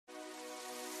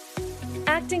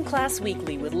Acting Class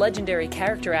Weekly with legendary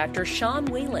character actor Sean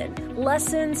Whalen.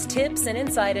 Lessons, tips, and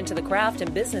insight into the craft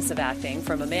and business of acting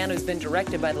from a man who's been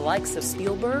directed by the likes of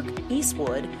Spielberg,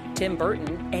 Eastwood, Tim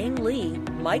Burton, Ang Lee,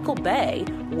 Michael Bay,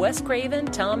 Wes Craven,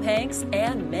 Tom Hanks,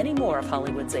 and many more of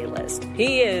Hollywood's A-list.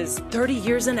 He is 30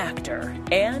 years an actor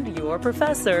and your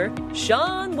professor,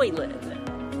 Sean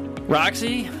Whalen.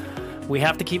 Roxy, we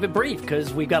have to keep it brief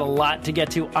because we've got a lot to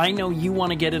get to. I know you want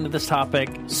to get into this topic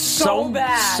so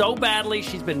badly.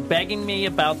 She's been begging me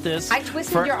about this. I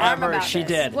twisted forever. Your arm about she this.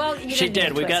 did. Well, you she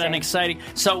didn't did. We got an exciting.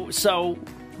 So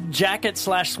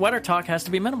jacket/sweater talk has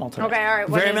to be minimal today. Okay, all right.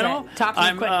 What very is minimal. It? Talk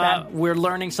to me quick, then. We're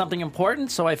learning something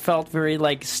important, so I felt very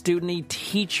studenty,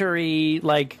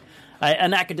 teachery,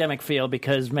 an academic feel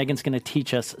because Megan's going to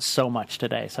teach us so much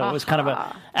today. So it was kind of an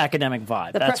academic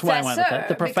vibe. That's why I went with it.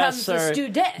 The professor becomes the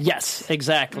student. Yes,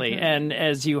 exactly. Mm-hmm. And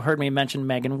as you heard me mention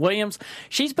Megan Williams,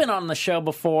 she's been on the show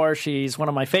before. She's one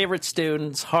of my favorite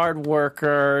students, hard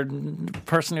worker,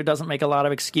 person who doesn't make a lot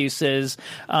of excuses,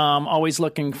 always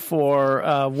looking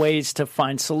for ways to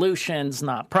find solutions,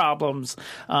 not problems.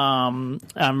 I'm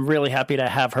really happy to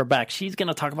have her back. She's going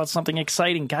to talk about something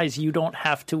exciting. Guys, you don't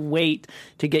have to wait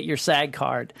to get your SAG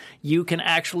card. You can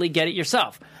actually get it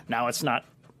yourself. Now, it's not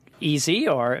easy,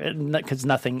 or because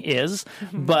nothing is,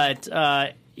 but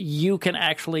you can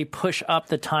actually push up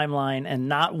the timeline and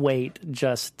not wait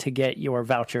just to get your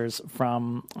vouchers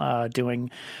from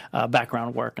doing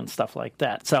background work and stuff like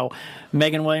that. So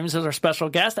Megan Williams is our special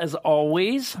guest. As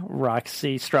always,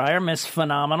 Roxy Stryer, Miss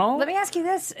Phenomenal. Let me ask you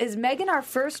this. Is Megan our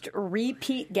first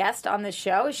repeat guest on the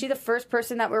show? Is she the first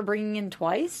person that we're bringing in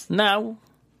twice? No.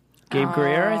 Gabe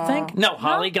Greer, I think. No,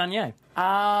 Holly Gagné. Oh,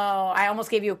 I almost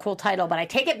gave you a cool title, but I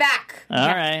take it back. All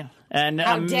right. And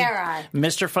how dare I?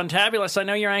 Mr. Funtabulous, I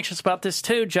know you're anxious about this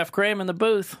too. Jeff Graham in the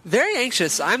booth. Very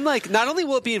anxious. I'm not only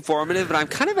will it be informative, but I'm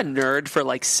kind of a nerd for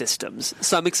systems.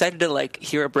 So I'm excited to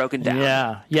hear it broken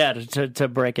down. Yeah, to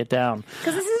break it down.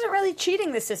 Because this isn't really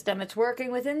cheating the system. It's working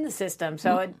within the system.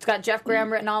 So it's got Jeff Graham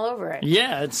written all over it.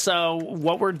 Yeah, so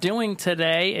what we're doing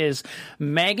today is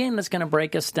Megan is going to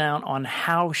break us down on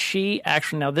how she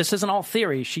actually, now this isn't all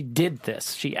theory, she did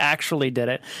this. She actually did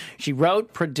it. She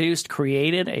wrote, produced,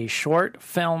 created a short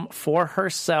film for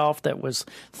herself that was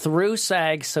through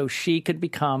SAG so she could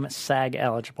become SAG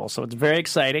eligible. So it's very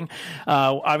exciting.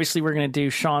 Obviously, we're going to do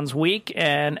Sean's Week,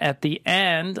 and at the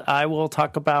end, I will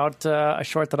talk about a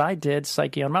short that I did,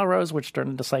 Psyche on Melrose, which turned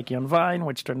into Psyche on Vine,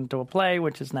 which turned into a play,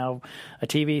 which is now a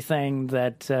TV thing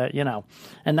that,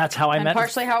 and that's how I met. And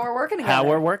partially how we're working together. How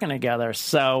we're working together.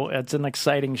 So it's an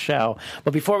exciting show.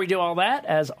 But before we do all that,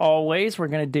 as always, we're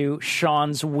going to do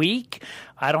Sean's Week.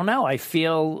 I don't know. I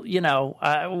feel, give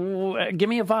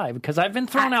me a vibe, because I've been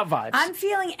throwing out vibes. I'm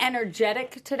feeling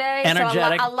energetic today.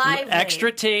 Energetic. So lively.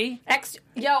 Extra tea.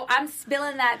 I'm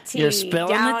spilling that tea. You're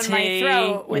spilling down the tea. My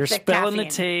throat with You're the spilling caffeine. the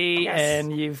tea, yes.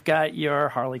 and you've got your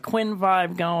Harley Quinn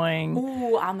vibe going.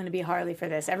 Ooh, I'm going to be Harley for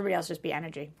this. Everybody else just be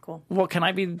Energy. Cool. Well, can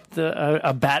I be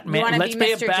a Batman? You want to let's be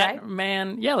be Mr. a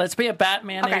Batman. Yeah, let's be a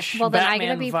Batman-ish. Okay. Well, then Batman I'm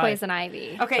going to be vibe. Poison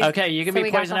Ivy. Okay, you can So be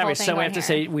we got Poison the whole Ivy. thing So we going have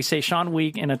to here. we say Sean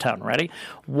Week in a tone. Ready?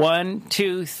 1,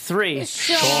 2, 3.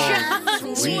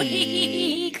 Sean's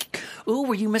Week. Ooh,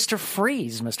 were you Mr.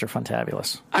 Freeze, Mr.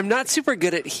 Funtabulous? I'm not super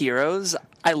good at heroes.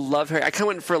 I love her. I kind of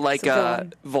went for a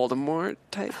Voldemort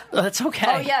type. That's okay.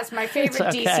 Oh, yes, my favorite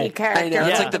It's okay. DC character. I know.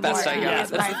 That's Yeah. the best I got. Yes,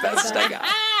 That's the my best I favorite.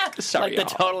 got. Sorry, The y'all.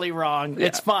 totally wrong.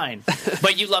 It's fine.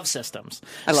 But you love systems.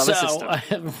 I love a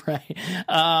system.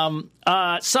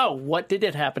 Right. So what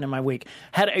did happen in my week?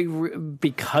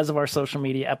 Because of our social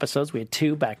media episodes, we had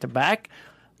 2 back-to-back.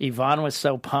 Yvonne was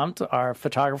so pumped, our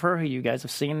photographer, who you guys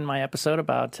have seen in my episode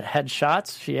about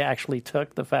headshots. She actually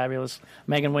took the fabulous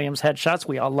Megan Williams headshots.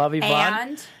 We all love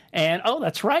Yvonne. And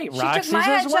that's right, Roxy's my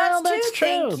as well. headshots, That's too.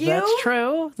 true. Thank you.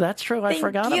 That's true. I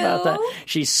forgot you. about that.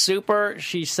 She's super.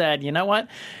 She said, you know what?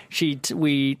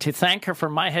 To thank her for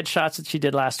my headshots that she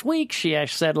did last week, she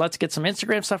actually said, let's get some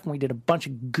Instagram stuff. And we did a bunch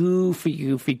of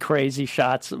goofy, crazy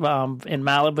shots in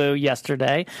Malibu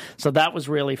yesterday. So that was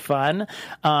really fun.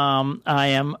 I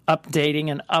am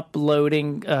updating and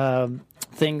uploading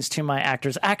things to my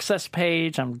Actors Access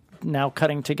page. I'm now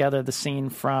cutting together the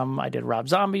scene from I did Rob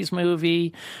Zombie's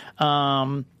movie.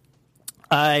 I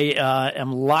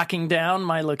am locking down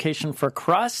my location for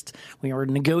Crust. We were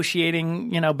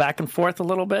negotiating, back and forth a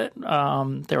little bit.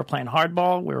 They were playing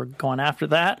hardball. We were going after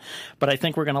that. But I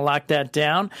think we're going to lock that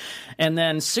down. And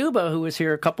then Suba, who was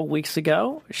here a couple weeks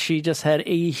ago, she just had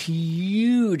a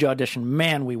huge audition.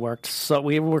 Man, we worked for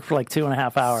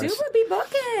 2.5 hours. Suba be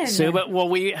booking. Suba, well,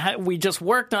 we just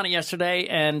worked on it yesterday,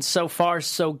 and so far,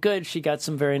 so good. She got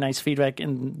some very nice feedback,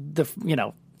 and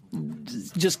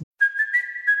just.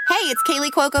 Hey, it's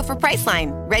Kaylee Cuoco for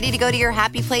Priceline. Ready to go to your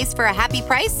happy place for a happy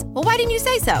price? Well, why didn't you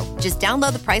say so? Just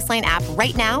download the Priceline app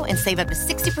right now and save up to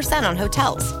 60% on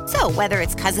hotels. So whether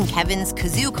it's Cousin Kevin's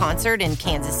Kazoo Concert in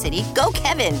Kansas City, go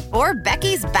Kevin, or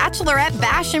Becky's Bachelorette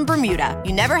Bash in Bermuda,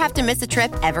 you never have to miss a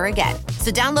trip ever again.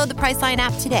 So download the Priceline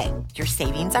app today. Your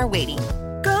savings are waiting.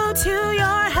 Go to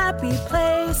your happy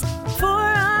place for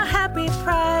a happy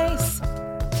price.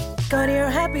 Go to your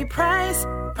happy price,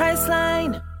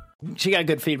 Priceline. She got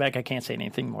good feedback. I can't say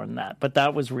anything more than that. But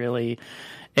that was really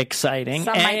exciting.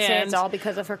 Some might say it's all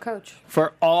because of her coach.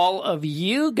 For all of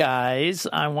you guys,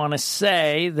 I want to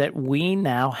say that we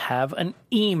now have an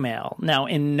email. Now,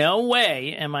 in no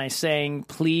way am I saying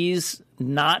please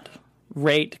not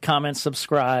rate, comment,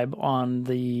 subscribe on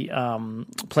the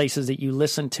places that you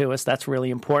listen to us. That's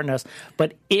really important to us.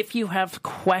 But if you have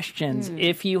questions,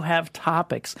 if you have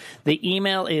topics, the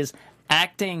email is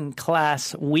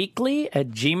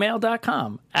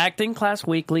actingclassweekly@gmail.com.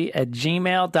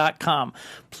 actingclassweekly@gmail.com.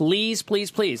 Please,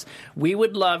 please, please. We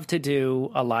would love to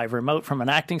do a live remote from an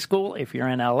acting school if you're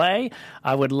in LA.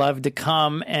 I would love to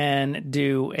come and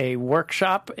do a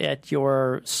workshop at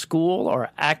your school or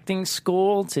acting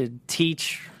school to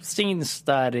teach scene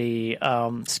study,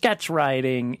 sketch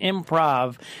writing,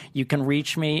 improv. You can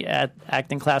reach me at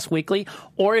Acting Class Weekly.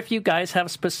 Or if you guys have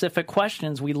specific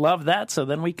questions, we love that. So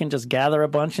then we can just gather a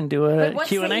bunch and do a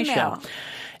Q&A show.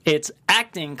 It's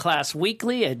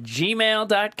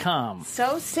actingclassweekly@gmail.com.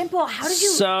 So simple. How did you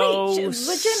legitimately,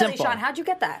 simple. Sean, how'd you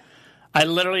get that? I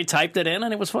literally typed it in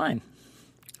and it was fine.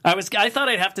 I thought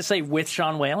I'd have to say with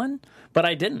Sean Whalen, but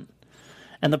I didn't.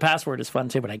 And the password is fun,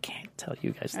 too, but I can't tell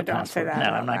you guys the password. Don't say that. No,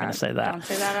 I'm not going to say that. Don't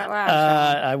say that out loud.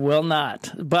 I will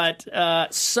not. But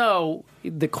so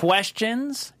the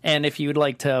questions, and if you'd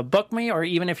like to book me, or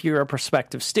even if you're a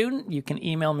prospective student, you can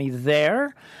email me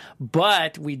there.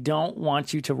 But we don't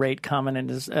want you to rate, comment, and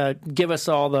give us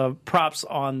all the props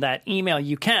on that email.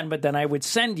 You can, but then I would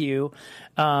send you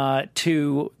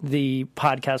to the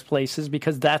podcast places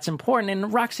because that's important.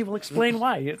 And Roxy will explain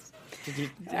why.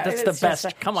 That's the best.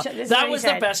 Come on. That was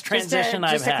the best transition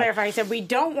I've had. Just to clarify, he said, we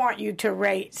don't want you to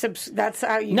rate. That's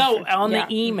how you... No, on the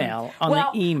email. On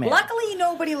the email. Luckily,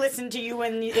 nobody listened to you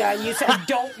when you said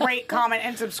don't rate, comment,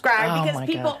 and subscribe because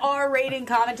people are rating,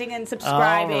 commenting, and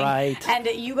subscribing. All right. And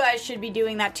you guys should be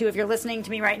doing that, too. If you're listening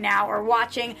to me right now or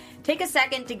watching, take a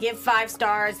second to give 5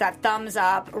 stars, that thumbs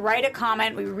up, write a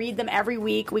comment. We read them every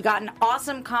week. We got an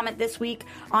awesome comment this week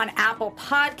on Apple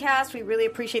Podcasts. We really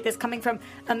appreciate this coming from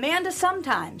Amanda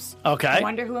Sometimes. Okay. I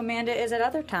wonder who Amanda is at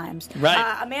other times.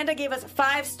 Right. Amanda gave us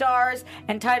 5 stars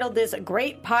and titled this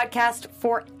Great Podcast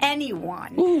for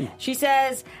Anyone. Ooh. She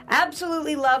says,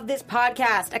 absolutely love this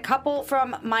podcast. A couple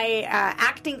from my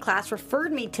acting class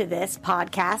referred me to this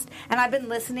podcast, and I've been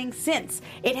listening since.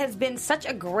 It has been such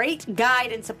a great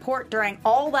guide and support during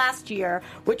all last year,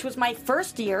 which was my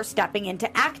first year stepping into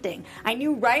acting. I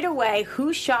knew right away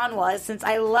who Sean was since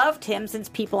I loved him since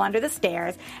People Under the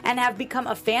Stairs and have become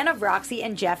a fan of Roxy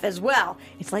and Jeff as well.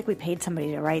 It's like we paid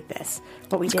somebody to write this,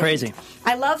 but we didn't. It's crazy.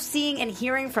 I love seeing and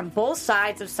hearing from both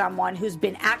sides of someone who's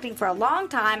been acting for a long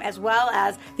time, as well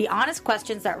as the honest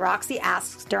questions that Roxy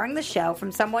asks during the show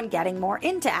from someone getting more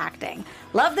into acting.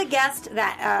 Love the guests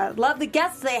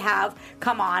they have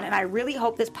come on, and I really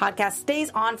hope this podcast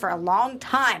stays on for a long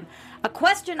time. A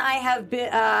question I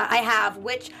have,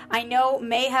 which I know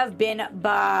may have been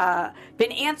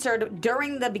answered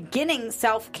during the beginning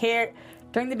self-care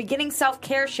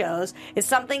shows, is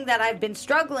something that I've been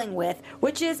struggling with,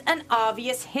 which is an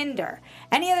obvious hinder.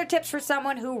 Any other tips for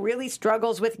someone who really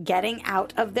struggles with getting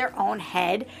out of their own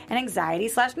head and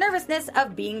anxiety/nervousness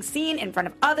of being seen in front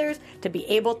of others to be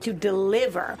able to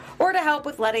deliver, or to help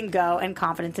with letting go and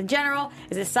confidence in general?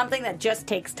 Is this something that just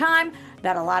takes time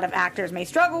that a lot of actors may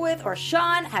struggle with? Or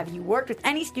Sean, have you worked with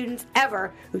any students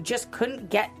ever who just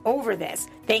couldn't get over this?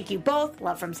 Thank you both.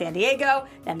 Love from San Diego.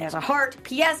 Then there's a heart.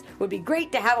 P.S. Would be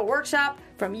great to have a workshop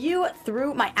from you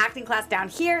through my acting class down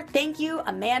here. Thank you,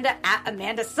 Amanda at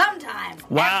Amanda Sometimes.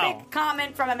 Wow. Epic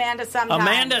comment from Amanda Sometimes.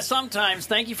 Amanda Sometimes,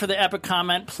 thank you for the epic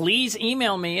comment. Please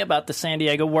email me about the San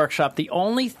Diego workshop. The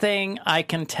only thing I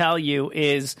can tell you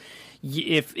is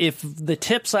if the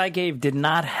tips I gave did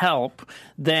not help,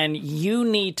 then you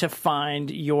need to find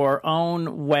your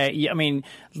own way. I mean,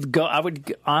 I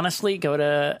would honestly go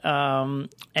to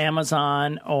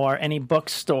Amazon or any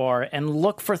bookstore and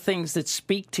look for things that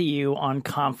speak to you on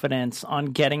confidence, on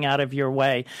getting out of your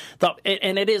way.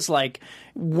 And it is like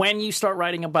when you start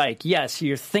riding a bike, yes,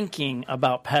 you're thinking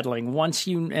about pedaling.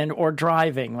 Or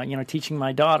driving, like, teaching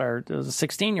my daughter, a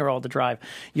 16-year-old, to drive.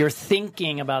 You're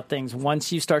thinking about things.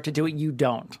 Once you start to do it, you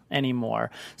don't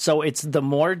anymore. So it's the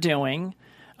more doing.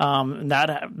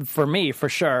 That for me, for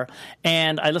sure.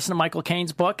 And I listen to Michael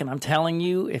Caine's book, and I'm telling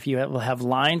you, if you have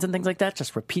lines and things like that,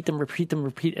 just repeat them.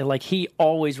 Like, he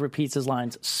always repeats his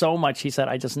lines so much. He said,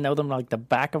 I just know them like the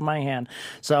back of my hand.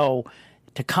 So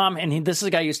to come, and this is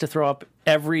a guy who used to throw up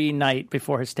every night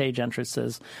before his stage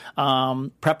entrances.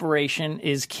 Preparation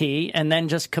is key, and then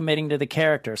just committing to the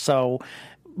character. So,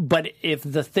 but if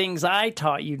the things I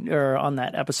taught you or on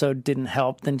that episode didn't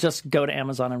help, then just go to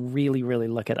Amazon and really, really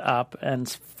look it up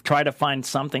and try to find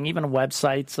something, even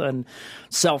websites and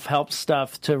self-help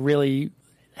stuff to really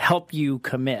help you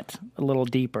commit a little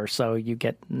deeper so you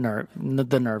get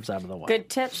the nerves out of the way. Good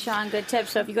tips, Sean. Good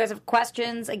tips. So if you guys have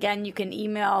questions, again, you can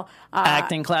email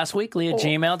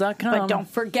actingclassweekly@gmail.com. But don't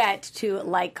forget to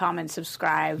like, comment,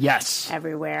 subscribe. Yes.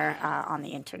 Everywhere on the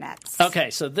internet.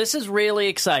 Okay, so this is really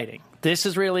exciting.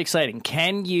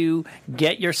 Can you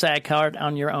get your SAG card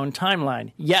on your own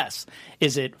timeline? Yes.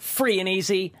 Is it free and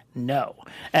easy? No.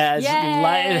 I've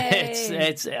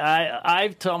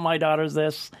told my daughters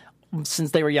this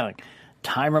since they were young.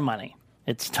 Time or money.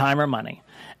 It's time or money.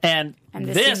 And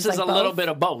this is a little bit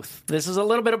of both. This is a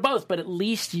little bit of both, but at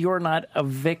least you're not a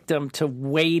victim to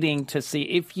waiting to see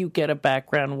if you get a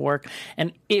background work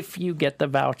and if you get the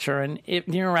voucher. And if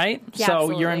you're right. Yeah, so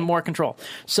absolutely. You're in more control.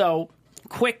 So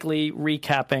quickly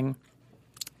recapping,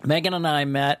 Megan and I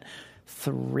met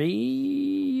 3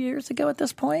 years ago at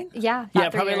this point. Yeah,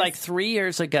 probably like 3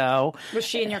 years ago. Was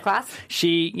she in your class?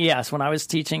 Yes, when I was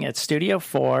teaching at Studio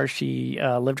 4, she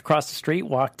lived across the street,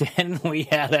 walked in. She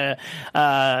had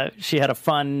a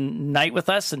fun night with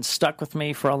us and stuck with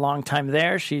me for a long time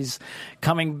there. She's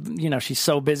coming, she's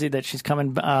so busy that she's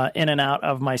coming in and out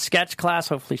of my sketch class.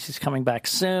 Hopefully she's coming back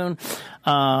soon.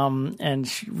 And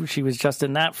she was just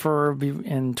in that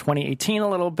in 2018 a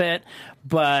little bit,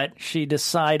 but she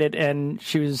decided, and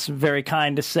she was very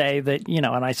kind to say that,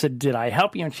 and I said, did I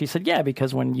help you? And she said, yeah,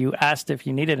 because when you asked if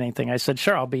you needed anything, I said,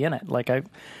 sure, I'll be in it. Like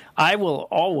I will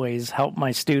always help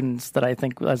my students that I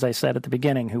think, as I said at the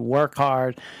beginning, who work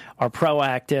hard, are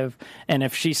proactive. And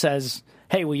if she says,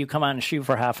 hey, will you come out and shoot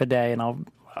for half a day? And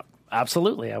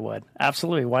absolutely, I would.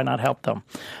 Absolutely. Why not help them?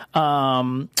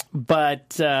 But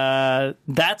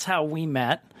that's how we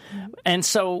met. And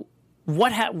so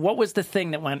what was the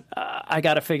thing that went, I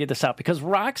got to figure this out? Because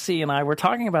Roxy and I were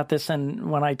talking about this, and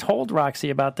when I told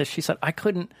Roxy about this, she said, I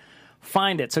couldn't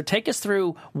find it. So take us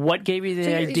through what gave you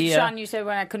the idea. Sean, you said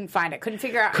when I couldn't find it. Couldn't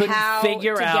figure out how to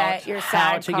get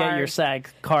your SAG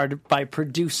card by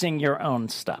producing your own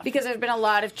stuff. Because there's been a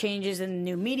lot of changes in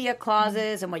new media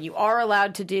clauses and what you are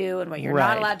allowed to do and what you're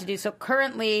not allowed to do. So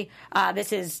currently,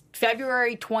 this is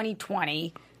February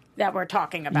 2020 that we're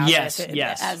talking about. Yes. If you're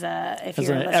an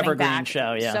listening evergreen back.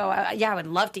 show, yeah. So, I would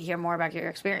love to hear more about your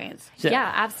experience.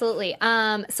 Yeah, absolutely.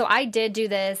 So I did do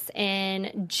this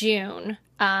in June.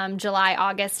 July,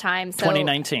 August time. So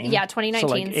 2019. Yeah, 2019. So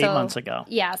like 8 months ago.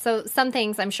 Yeah, so some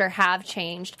things I'm sure have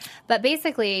changed. But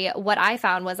basically what I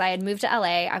found was I had moved to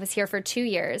LA. I was here for 2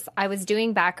 years. I was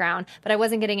doing background, but I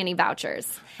wasn't getting any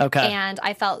vouchers. Okay. And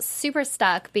I felt super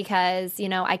stuck because,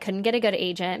 I couldn't get a good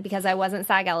agent because I wasn't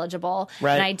SAG eligible.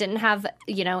 Right. And I didn't have,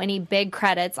 any big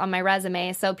credits on my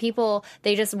resume. So people,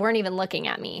 they just weren't even looking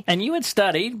at me. And you had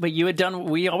studied, but you had done,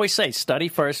 we always say, study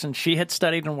first. And she had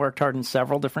studied and worked hard in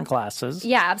several different classes.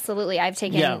 Yeah, absolutely. I've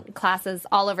taken classes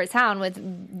all over town with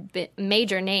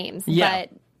major names, but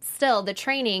still the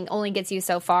training only gets you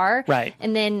so far. Right.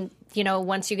 And then,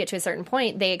 once you get to a certain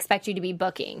point, they expect you to be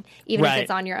booking, even if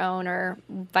it's on your own or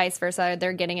vice versa,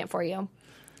 they're getting it for you.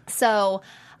 So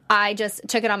I just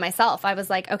took it on myself. I was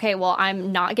like, okay, well,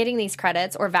 I'm not getting these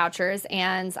credits or vouchers,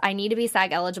 and I need to be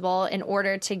SAG eligible in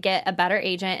order to get a better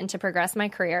agent and to progress my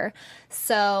career.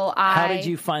 So How did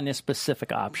you find this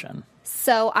specific option?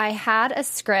 So I had a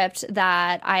script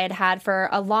that I had for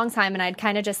a long time, and I'd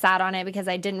kind of just sat on it because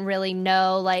I didn't really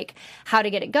know how to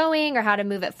get it going or how to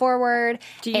move it forward.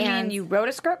 Do you mean you wrote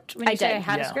a script? When you say I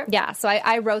had a script? Yeah, so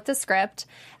I wrote the script.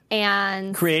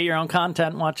 And create your own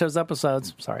content and watch those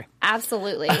episodes. Sorry.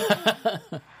 Absolutely.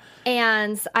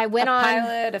 And I went on a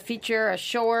pilot, a feature, a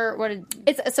short.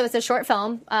 It's a short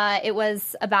film. It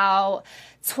was about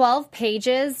 12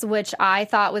 pages, which I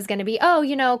thought was going to be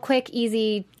quick,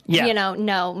 easy. Yeah.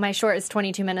 No, my short is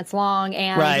 22 minutes long,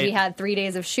 and we had 3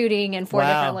 days of shooting in 4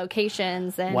 different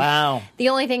locations. And the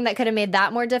only thing that could have made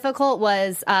that more difficult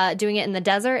was doing it in the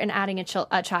desert and adding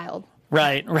a child.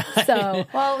 Right. So,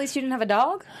 well, at least you didn't have a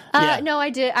dog. Yeah. No, I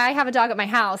did. I have a dog at my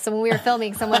house, so when we were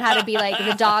filming, someone had to be like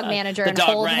the dog manager and dog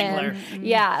hold wrangler. him.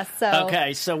 Yeah. So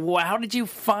Okay, so how did you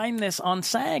find this on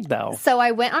SAG though? So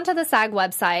I went onto the SAG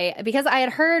website because I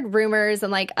had heard rumors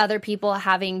and like other people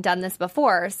having done this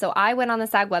before. So I went on the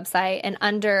SAG website, and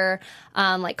under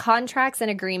like contracts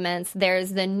and agreements,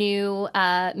 there's the new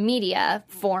media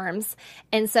forms,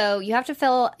 and so you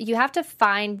have to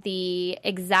find the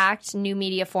exact new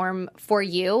media form for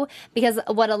you, because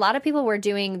what a lot of people were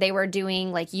doing, they were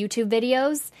doing like YouTube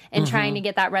videos and trying to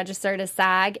get that registered as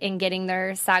SAG and getting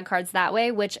their SAG cards that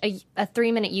way, which a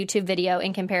 3-minute YouTube video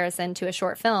in comparison to a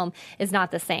short film is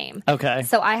not the same. Okay.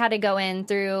 So I had to go in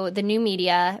through the new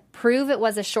media, prove it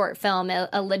was a short film,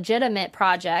 a legitimate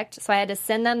project. So I had to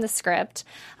send them the script.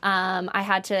 You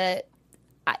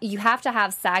have to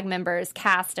have SAG members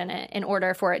cast in it in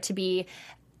order for it to be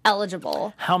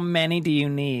eligible. How many do you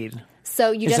need?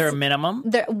 So Is there a minimum?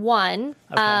 One.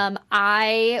 Okay.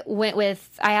 I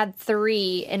had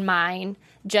 3 in mind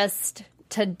just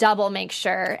to double make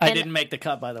sure. I didn't make the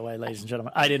cut, by the way, ladies and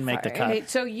gentlemen. I didn't make the cut. Okay,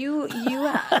 so you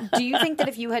do you think that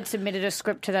if you had submitted a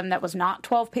script to them that was not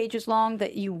 12 pages long,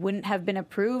 that you wouldn't have been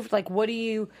approved? Like,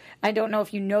 I don't know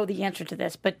if you know the answer to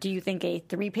this, but do you think a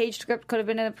 3-page script could have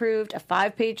been approved, a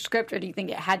 5-page script, or do you think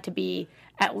it had to be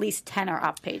at least 10 or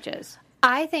up pages?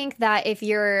 I think that if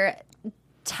you're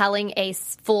telling a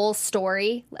full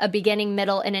story, a beginning,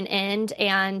 middle, and an end,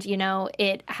 and,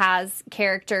 it has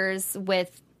characters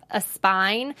with a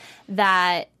spine,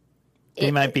 that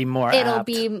They might be more it'll apt.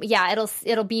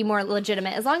 it'll be more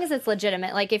legitimate, as long as it's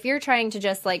legitimate. Like if you're trying to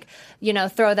just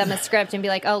throw them a script and be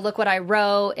like, oh, look what I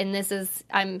wrote, and this is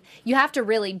you have to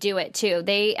really do it too.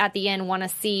 They at the end want to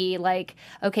see like,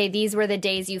 okay, these were the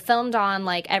days you filmed on,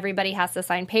 like everybody has to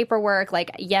sign paperwork,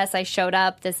 like, yes, I showed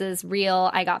up, this is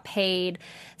real, I got paid.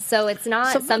 So it's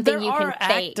not something you can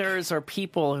fake. There are actors or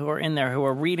people who are in there who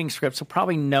are reading scripts who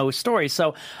probably know stories.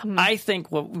 So I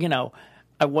think what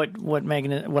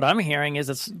Megan, what I'm hearing is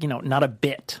it's not a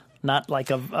bit, not like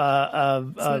it's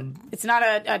not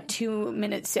a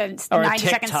 2-minute,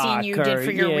 90-second scene you did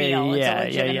for your reel. It's a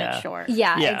legitimate short.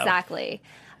 Yeah, exactly.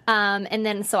 And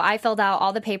then so I filled out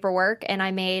all the paperwork and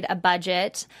I made a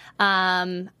budget.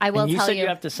 I will you tell said you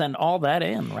have to send all that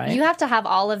in, right? You have to have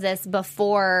all of this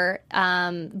before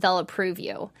they'll approve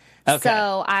you. Okay.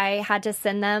 So I had to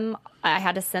send them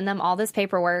all this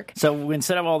paperwork. So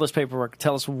instead of all this paperwork,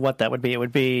 tell us what that would be. It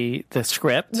would be the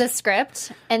script.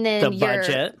 And then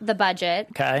the budget.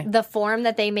 Okay. The form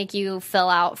that they make you fill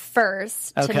out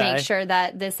first to make sure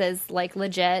that this is like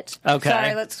legit. Okay.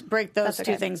 Sorry, let's break those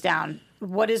two things down.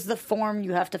 What is the form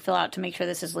you have to fill out to make sure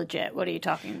this is legit? What are you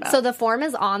talking about? So the form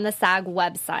is on the SAG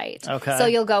website. Okay. So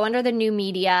you'll go under the new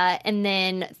media, and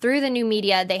then through the new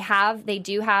media, they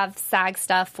do have SAG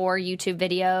stuff for YouTube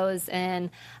videos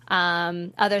and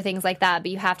other things like that.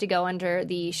 But you have to go under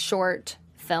the short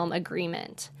film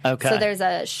agreement. Okay. So there's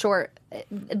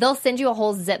they'll send you a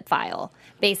whole zip file,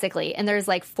 basically. And there's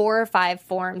like 4 or 5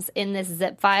 forms in this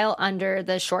zip file under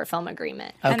the short film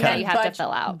agreement that you have to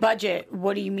fill out. Budget,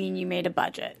 what do you mean you made a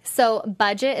budget? So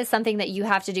budget is something that you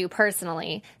have to do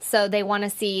personally. So they want to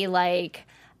see like,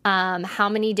 how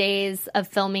many days of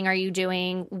filming are you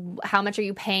doing? How much are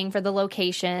you paying for the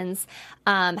locations?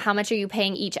 How much are you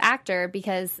paying each actor?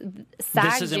 Because SAG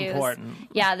this is dues, important.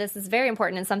 Yeah, this is very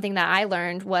important. And something that I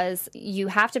learned was you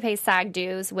have to pay SAG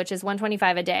dues, which is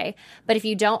 $125 a day. But if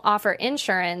you don't offer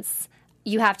insurance,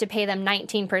 you have to pay them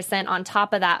 19% on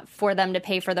top of that for them to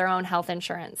pay for their own health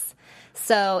insurance.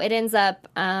 So it ends up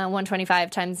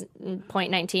 125 times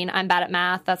 0.19. I'm bad at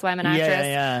math. That's why I'm an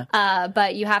actress. Yeah.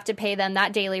 But you have to pay them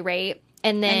that daily rate.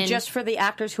 And just for the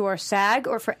actors who are SAG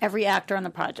or for every actor on the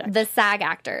project? The SAG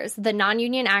actors. The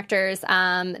non-union actors,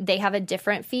 they have a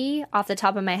different fee. Off the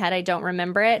top of my head, I don't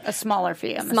remember it. A smaller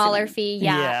fee, I'm Smaller assuming. fee,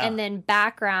 yeah. And then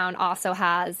background also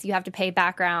you have to pay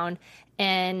background.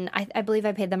 And I believe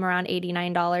I paid them around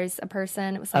 $89 a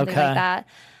person. It was something like that.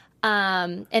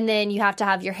 And then you have to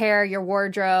have your hair, your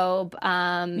wardrobe.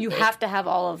 You have to have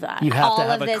all of that. You have all to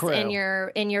have of a this crew.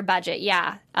 in your budget,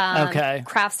 yeah.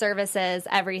 Craft services,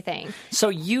 everything. So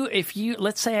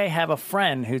let's say I have a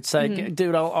friend who'd say,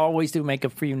 dude, I'll always do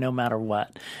makeup for you no matter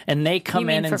what. And they come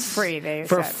in for free,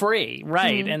 free,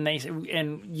 right.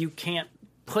 And you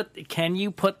can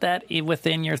you put that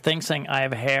within your thing saying I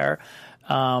have hair,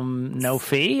 no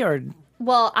fee, or...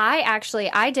 Well,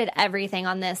 I did everything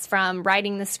on this, from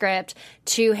writing the script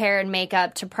to hair and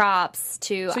makeup to props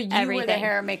to everything. So you were the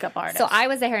hair and makeup artist. So I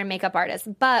was the hair and makeup artist.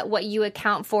 But what you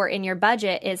account for in your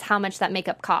budget is how much that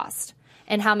makeup cost.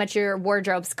 and how much your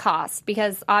wardrobes cost.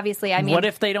 Because obviously, I mean, what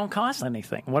if they don't cost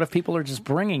anything? What if people are just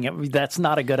bringing it? That's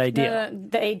not a good idea.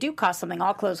 They do cost something.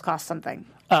 All clothes cost something.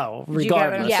 Oh, Do you get what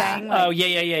I'm regardless. saying? Oh,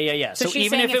 yeah. So she's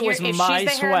even saying if it was if my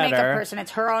she's the hair and makeup sweater, person,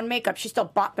 it's her own makeup. She still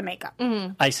bought the makeup.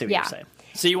 I see what Yeah. you're saying.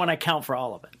 So you want to account for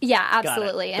all of it. Yeah, Got it.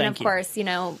 absolutely. And Thank of you. course, you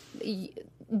know,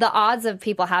 the odds of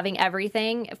people having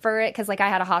everything for it, because like I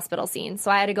had a hospital scene, so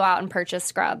I had to go out and purchase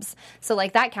scrubs. So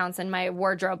like that counts in my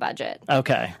wardrobe budget.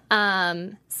 Okay.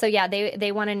 So yeah,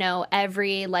 they want to know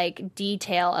every like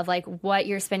detail of like what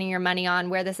you're spending your money on,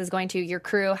 where this is going to, your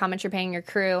crew, how much you're paying your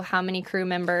crew, how many crew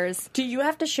members. Do you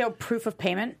have to show proof of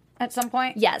payment at some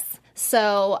point? Yes.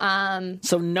 So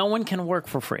So no one can work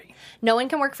for free. no one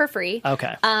can work for free.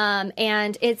 Okay.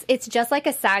 And it's just like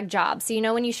a SAG job. So you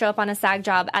know when you show up on a SAG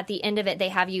job, at the end of it, they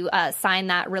have you sign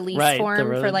that release Right. form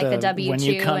for like the W-2. When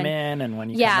you come in and when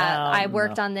you come out. I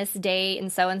worked on this date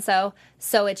and so.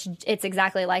 So it's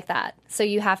exactly like that. So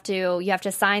you have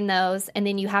to sign those, and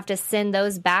then you have to send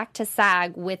those back to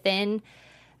SAG within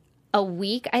a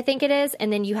week, I think it is,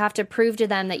 and then you have to prove to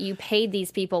them that you paid these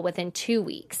people within 2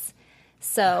 weeks.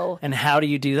 So And how do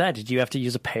you do that? Did you have to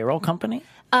use a payroll company?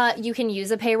 you can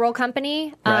use a payroll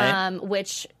company, Right.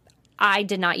 Which I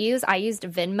did not use. I used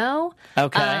Venmo.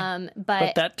 Okay.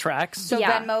 But that tracks. So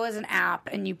Yeah. Venmo is an app,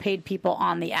 and you paid people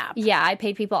on the app. yeah, I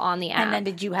paid people on the app. And then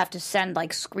did you have to send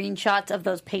like screenshots of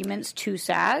those payments to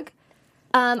SAG?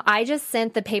 I just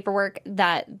sent the paperwork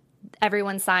that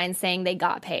everyone signed saying they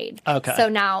got paid. Okay. So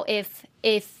now if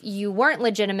you weren't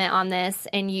legitimate on this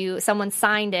and someone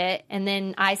signed it and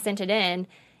then I sent it in,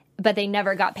 but they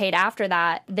never got paid after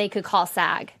that, they could call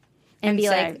SAG and be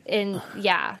SAG. like,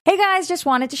 yeah. Hey guys, just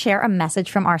wanted to share a message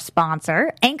from our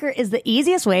sponsor. Anchor is the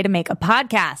easiest way to make a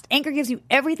podcast. Anchor gives you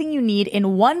everything you need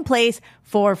in one place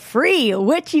for free,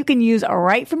 which you can use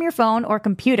right from your phone or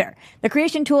computer. The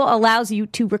creation tool allows you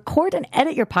to record and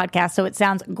edit your podcast so it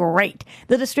sounds great.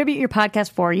 They'll distribute your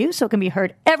podcast for you so it can be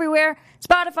heard everywhere: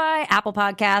 Spotify, Apple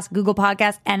Podcasts, Google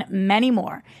Podcasts, and many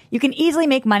more. You can easily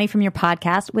make money from your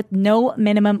podcast with no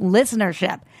minimum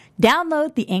listenership.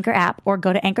 Download the Anchor app or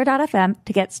go to anchor.fm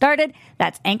to get started.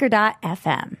 That's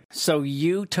anchor.fm. So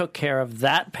you took care of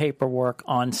that paperwork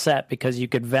on set because you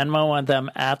could Venmo on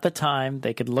them at the time.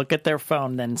 They could look at their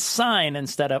phone, then sign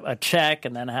instead of a check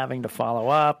and then having to follow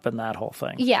up and that whole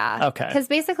thing. Yeah. Okay. Because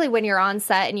basically when you're on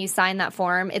set and you sign that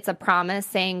form, it's a promise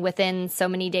saying within so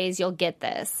many days you'll get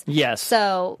this. Yes.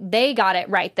 So they got it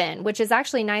right then, which is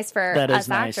actually nice for That is us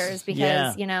nice. actors because,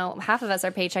 Yeah. you know, half of us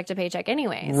are paycheck to paycheck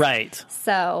anyways. Right.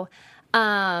 So,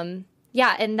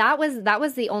 yeah, and that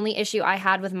was the only issue I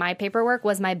had with my paperwork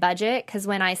was my budget, because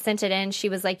when I sent it in, she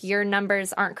was like, your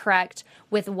numbers aren't correct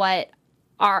with what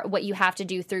you have to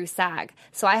do through SAG.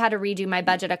 So I had to redo my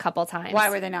budget a couple times. Why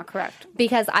were they not correct?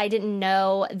 Because I didn't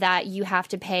know that you have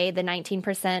to pay the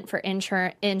 19% for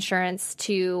insurance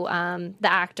to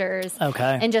the actors.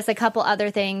 Okay. And just a couple other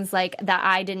things like that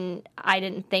I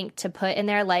didn't think to put in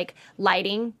there, like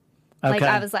lighting. Like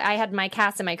Okay. I had my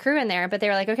cast and my crew in there, but they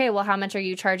were like, okay, well, how much are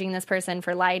you charging this person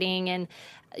for lighting and,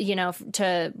 you know,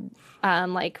 to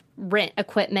like rent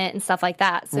equipment and stuff like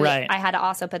that. So Right. I had to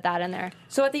also put that in there.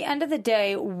 So at the end of the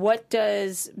day,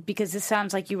 because this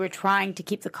sounds like you were trying to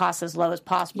keep the costs as low as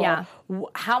possible. Yeah.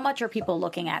 How much are people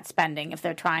looking at spending if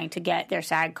they're trying to get their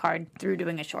SAG card through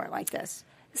doing a short like this?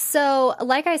 So,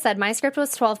 like I said, my script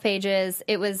was 12 pages.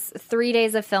 It was 3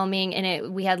 days of filming,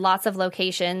 and we had lots of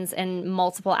locations and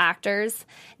multiple actors.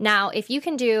 Now, if you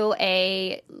can do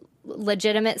a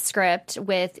legitimate script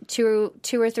with two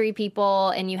or three people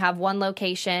and you have one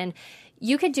location,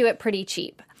 you could do it pretty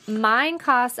cheap. Mine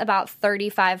costs about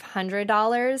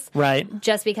 $3,500. Right.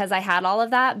 Just because I had all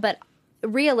of that, but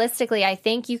realistically, I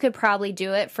think you could probably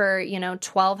do it for, you know,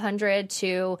 $1,200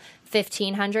 to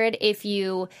 $1,500 if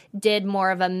you did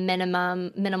more of a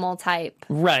minimal type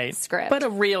Right. script. But a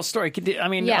real story. I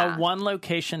mean, Yeah. a one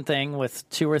location thing with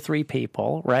 2 or 3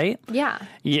 people, right? Yeah.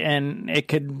 And it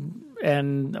could,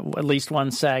 and at least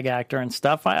one SAG actor and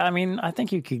stuff. I mean, I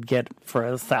think you could get for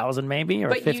 1,000 maybe or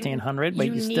 1,500, but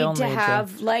you still need to need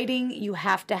have lighting. You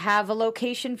have to have a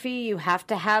location fee. You have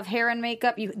to have hair and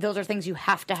makeup. Those are things you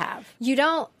have to have. You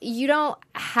don't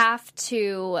have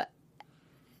to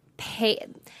pay.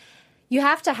 You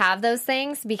have to have those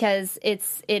things because it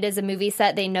is a movie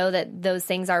set. They know that those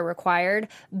things are required.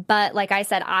 But like I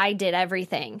said, I did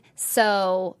everything.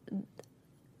 So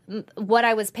what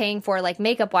I was paying for, like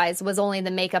makeup wise, was only the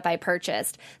makeup I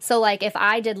purchased. So like if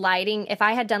I did lighting, if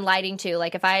I had done lighting too,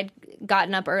 like if I had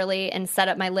gotten up early and set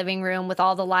up my living room with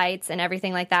all the lights and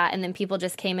everything like that, and then people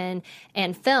just came in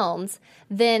and filmed,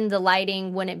 then the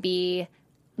lighting wouldn't be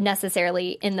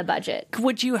necessarily in the budget.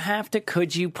 Could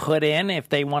you put in, if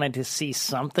they wanted to see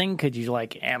something, could you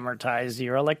like amortize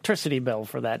your electricity bill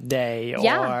for that day?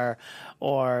 Yeah.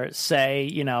 Or say,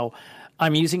 you know,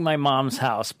 I'm using my mom's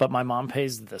house, but my mom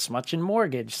pays this much in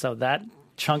mortgage. So that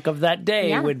chunk of that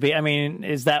day would be, I mean,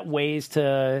 is that ways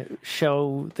to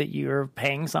show that you're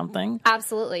paying something?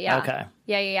 Absolutely. Yeah. Okay.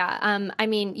 Yeah. I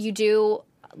mean, you do,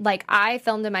 like, I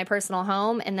filmed in my personal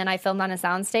home and then I filmed on a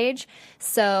soundstage.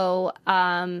 So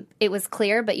it was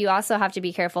clear, but you also have to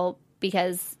be careful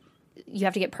because you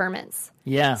have to get permits.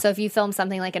 Yeah. So if you film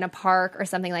something like in a park or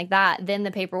something like that, then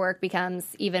the paperwork becomes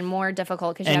even more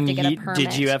difficult because you have to get a permit.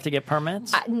 Did you have to get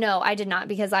permits? No, I did not,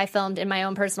 because I filmed in my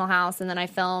own personal house and then I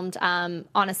filmed on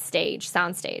a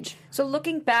soundstage. So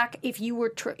looking back, if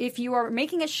you are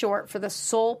making a short for the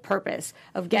sole purpose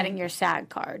of getting your SAG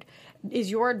card,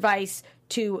 is your advice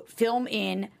to film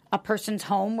in a person's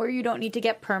home where you don't need to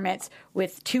get permits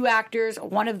with 2 actors,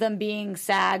 one of them being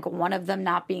SAG, one of them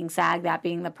not being SAG, that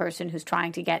being the person who's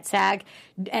trying to get SAG,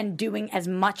 and doing as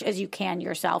much as you can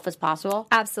yourself as possible?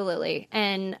 Absolutely.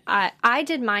 And I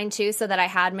did mine too, so that I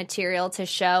had material to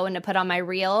show and to put on my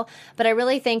reel. But I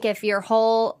really think if your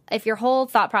whole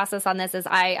thought process on this is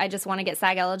I just want to get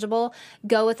SAG eligible,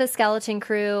 go with a skeleton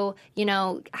crew, you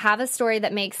know, have a story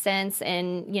that makes sense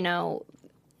and, you know,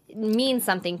 means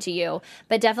something to you,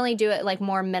 but definitely do it like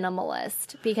more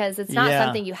minimalist, because it's not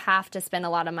something you have to spend a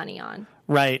lot of money on.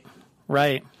 Right.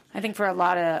 I think for a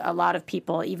lot of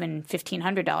people, even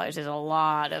 $1,500 is a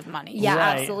lot of money. Yeah,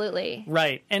 Right. absolutely.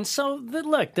 Right. And so,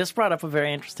 look, this brought up a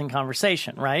very interesting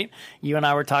conversation, right? You and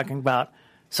I were talking about,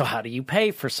 so how do you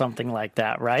pay for something like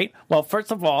that, right? Well,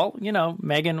 first of all, you know,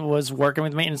 Megan was working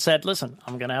with me and said, listen,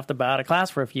 I'm going to have to bow out of class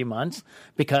for a few months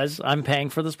because I'm paying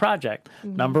for this project.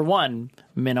 Mm-hmm. Number one,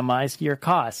 minimize your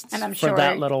costs and I'm for sure,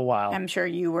 that little while. I'm sure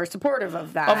you were supportive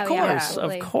of that. Of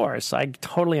course. I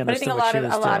totally understood what she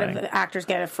was doing. But I think a lot of actors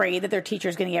get afraid that their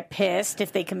teacher's going to get pissed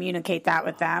if they communicate that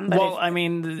with them. But well, I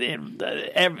mean,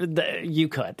 you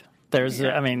could. There was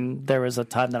a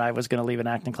time that I was going to leave an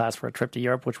acting class for a trip to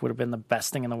Europe, which would have been the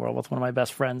best thing in the world with one of my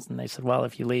best friends. And they said, well,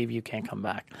 if you leave, you can't come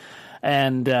back.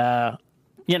 And,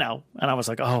 you know, and I was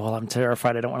like, oh, well, I'm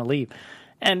terrified. I don't want to leave.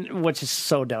 And which is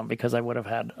so dumb because I would have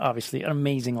had, obviously,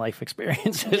 amazing life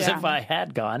experiences if I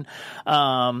had gone.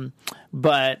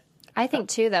 But I think,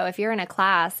 too, though, if you're in a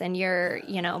class and you're,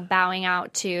 you know, bowing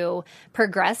out to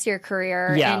progress your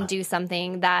career and do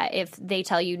something that if they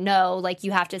tell you no, like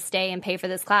you have to stay and pay for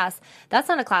this class, that's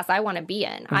not a class I want to be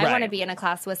in. I want to be in a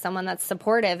class with someone that's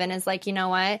supportive and is like, you know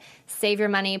what, save your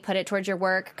money, put it towards your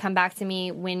work, come back to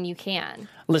me when you can.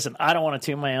 Listen, I don't want to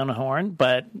toot my own horn,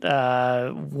 but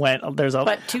when there's a...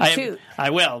 But toot. I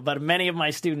will, but many of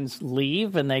my students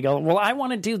leave and they go, well, I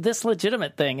want to do this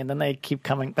legitimate thing, and then they keep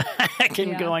coming back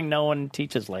and going, no one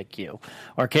teaches like you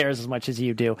or cares as much as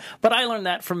you do. But I learned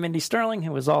that from Mindy Sterling,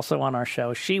 who was also on our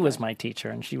show. She was my teacher,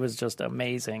 and she was just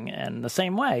amazing. And the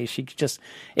same way,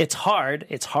 it's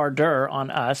harder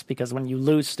on us because when you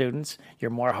lose students,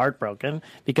 you're more heartbroken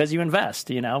because you invest,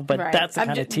 you know, but that's the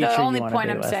kind of teacher you want to be with. The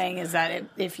only point I'm saying is that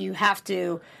if you have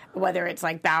to, whether it's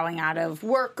like bowing out of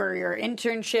work or your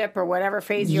internship or whatever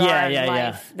phase you are in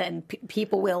life, then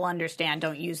people will understand.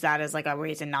 Don't use that as like a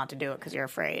reason not to do it because you're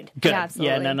afraid. Good. Yeah,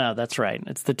 absolutely. No, that's right.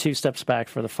 It's the 2 steps back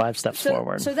for the 5 steps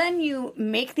forward. So then you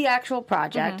make the actual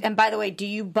project. And by the way, do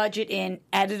you budget in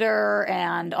editor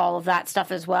and all of that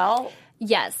stuff as well?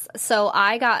 Yes. So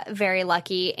I got very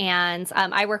lucky, and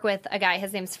I work with a guy.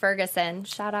 His name's Ferguson.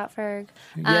 Shout out, Ferg.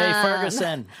 Yay,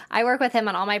 Ferguson. I work with him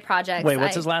on all my projects. Wait,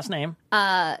 what's his last name?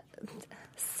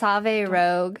 Save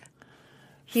Rogue.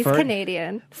 He's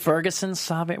Canadian. Ferguson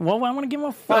Save. Well, I want to give him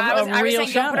a I was real saying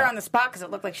shout don't put her out. on the spot because it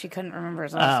looked like she couldn't remember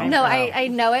his last name. No, I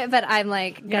know it, but I'm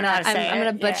like I'm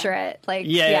gonna butcher it. Like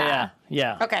Yeah.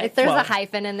 Okay. If there's a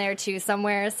hyphen in there too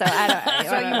somewhere, so I don't.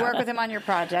 So you work with him on your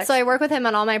project. So I work with him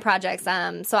on all my projects.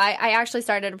 So I actually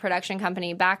started a production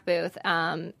company, Back Booth,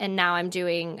 and now I'm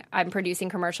producing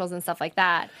commercials and stuff like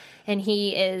that. And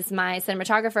he is my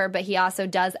cinematographer, but he also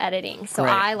does editing. So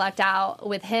I lucked out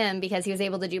with him because he was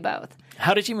able to do both.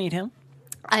 How did you meet him?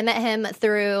 I met him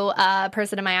through a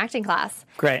person in my acting class.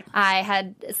 Great. I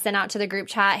had sent out to the group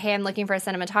chat, hey, I'm looking for a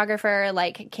cinematographer.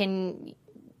 Like, can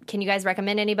you guys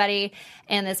recommend anybody?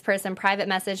 And this person private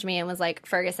messaged me and was like,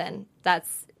 Ferguson,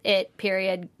 that's it,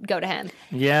 period. Go to him.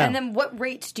 Yeah. And then what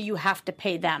rates do you have to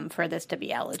pay them for this to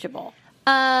be eligible?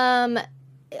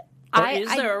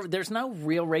 There's no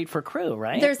real rate for crew,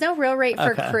 right? There's no real rate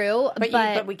for crew.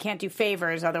 But we can't do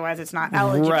favors, otherwise it's not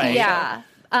eligible. Right. Yeah.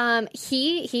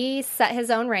 He set his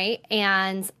own rate,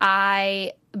 and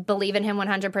I believe in him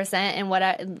 100%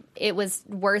 and it was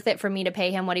worth it for me to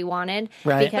pay him what he wanted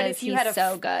Right. because he's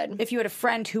so good. If you had a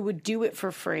friend who would do it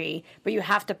for free, but you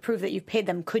have to prove that you've paid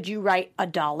them, could you write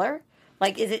 $1?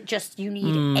 Like, is it just you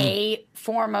need a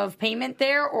form of payment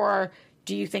there, or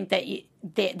do you think that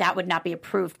that would not be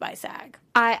approved by SAG?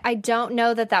 I don't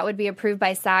know that would be approved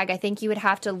by SAG. I think you would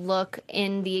have to look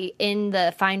in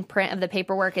the fine print of the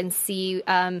paperwork and see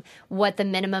what the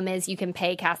minimum is you can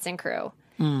pay cast and crew.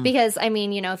 Because, I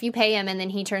mean, if you pay him and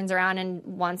then he turns around and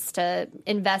wants to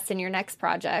invest in your next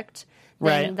project,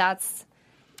 then that's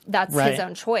his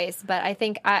own choice. But I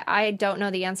think I don't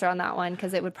know the answer on that one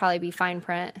because it would probably be fine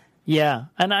print. Yeah.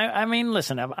 And I mean,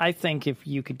 listen, I think if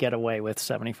you could get away with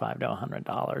 $75 to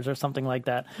 $100 or something like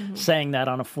that, saying that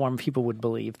on a form, people would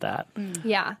believe that.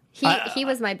 Yeah. He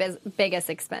was my biggest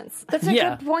expense. That's a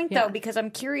good point, though, because I'm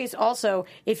curious also,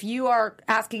 if you are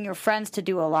asking your friends to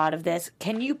do a lot of this,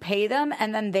 can you pay them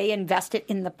and then they invest it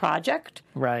in the project?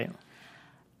 Right.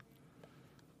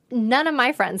 None of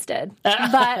my friends did, but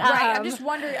right. I'm just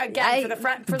wondering again for the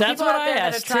people out there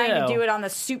that are trying to do it on the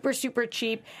super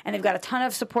cheap, and they've got a ton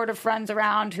of supportive friends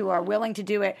around who are willing to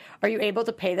do it. Are you able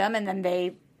to pay them and then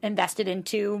they invest it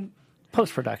into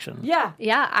post-production? Yeah.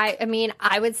 I mean,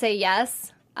 I would say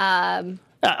yes.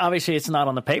 Obviously, it's not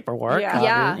on the paperwork.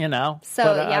 Yeah. So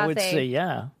but I would say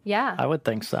yeah. I would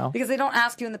think so because they don't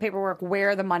ask you in the paperwork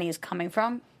where the money is coming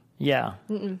from. Yeah.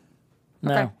 No.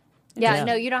 Okay. Yeah,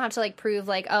 no, you don't have to prove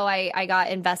I got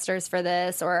investors for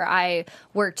this or I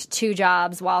worked 2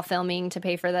 jobs while filming to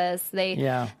pay for this. They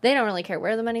don't really care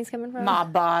where the money's coming from.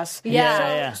 Mob boss.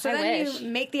 Yeah. So then you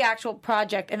make the actual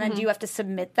project and then do you have to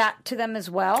submit that to them as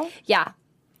well? Yeah.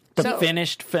 The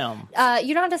finished film.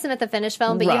 You don't have to submit the finished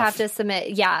film, but you have to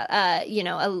submit,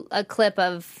 a clip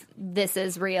of this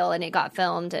is real and it got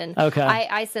filmed. And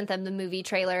I sent them the movie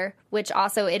trailer, which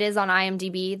also it is on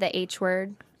IMDb, the H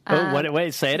word.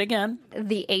 Wait, say it again.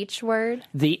 The H word.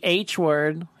 The H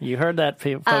word. You heard that,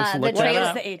 folks. Look What that is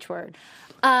up. the H word?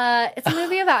 It's a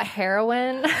movie about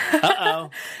heroin. Uh-oh.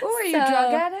 Oh, are you a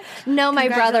drug addict? No, my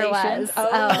brother was. Congratulations.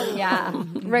 Oh, yeah.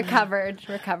 Recovered.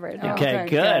 Okay,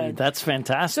 good. That's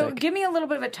fantastic. So give me a little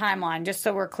bit of a timeline, just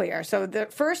so we're clear. So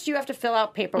first you have to fill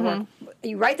out paperwork.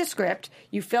 You write the script,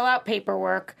 you fill out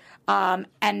paperwork, and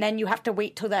then you have to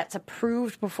wait till that's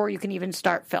approved before you can even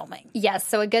start filming. Yes.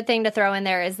 So a good thing to throw in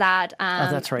there is that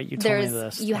that's right. You told me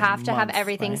this. You have to have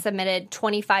everything submitted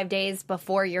 25 days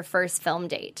before your first film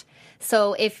date.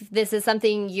 So if this is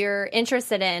something you're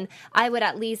interested in, I would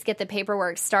at least get the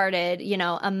paperwork started,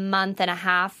 a month and a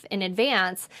half in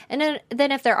advance. And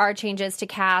then if there are changes to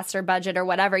cast or budget or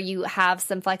whatever, you have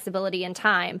some flexibility in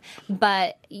time.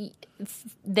 But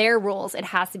their rules, it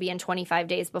has to be in 25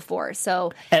 days before.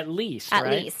 So at least,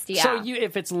 yeah. So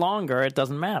if it's longer, it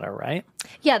doesn't matter, right?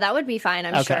 Yeah, that would be fine,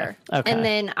 I'm sure. Okay. And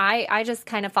then I just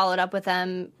kind of followed up with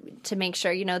them to make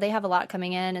sure, they have a lot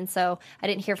coming in. And so I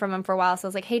didn't hear from them for a while. So I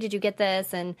was like, hey, did you get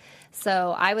this? And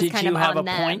so I was kind of on them.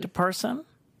 Did you have a point person?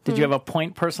 Did you have a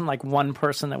point person, like one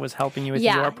person that was helping you with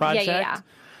your project? Yeah.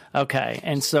 Okay,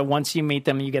 and so once you meet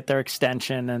them, you get their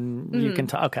extension, and you can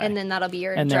talk. Okay, and then that'll be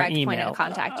your direct point of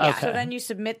contact. Yeah. Okay. So then you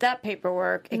submit that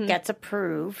paperwork. It gets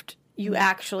approved. You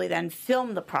actually then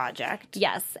film the project.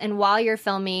 Yes, and while you're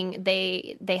filming,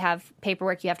 they have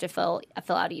paperwork you have to fill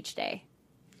out each day.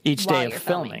 Each day of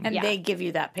filming, and they give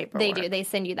you that paperwork. They do. They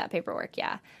send you that paperwork.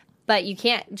 Yeah, but you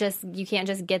can't just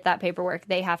get that paperwork.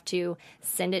 They have to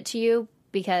send it to you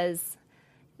because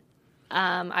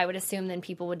I would assume then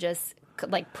people would just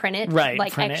print it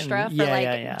print extra it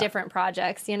for different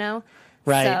projects,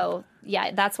 Right. So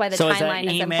that's why the so timeline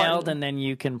is important. Emailed and then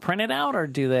you can print it out, or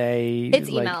do they?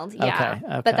 It's emailed, yeah.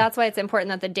 Okay. But that's why it's important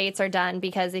that the dates are done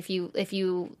because if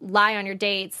you lie on your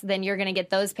dates, then you're going to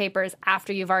get those papers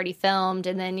after you've already filmed,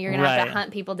 and then you're going to have to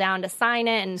hunt people down to sign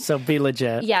it. And so be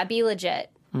legit. Yeah, be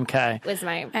legit. Okay. Was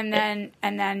my and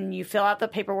then you fill out the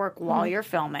paperwork while you're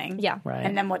filming. Yeah. Right.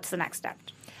 And then what's the next step?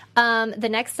 The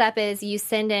next step is you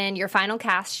send in your final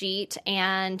cast sheet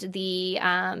and the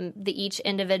each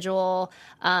individual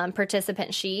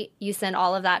participant sheet. You send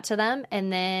all of that to them,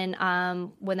 and then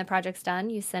when the project's done,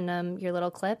 you send them your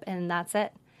little clip, and that's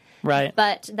it. Right.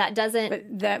 But that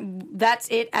doesn't... That's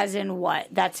it as in what?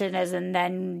 That's it as in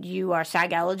then you are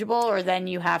SAG eligible, or then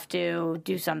you have to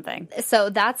do something? So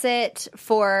that's it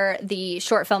for the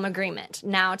short film agreement.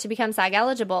 Now, to become SAG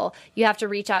eligible, you have to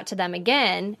reach out to them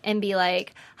again and be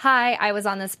like, hi, I was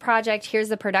on this project. Here's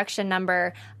the production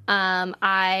number.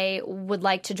 I would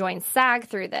like to join SAG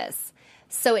through this.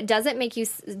 So it doesn't make you...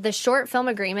 The short film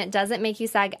agreement doesn't make you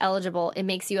SAG eligible. It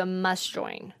makes you a must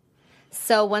join.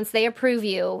 So once they approve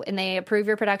you and they approve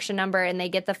your production number and they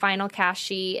get the final cash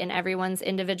sheet and everyone's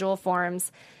individual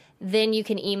forms, then you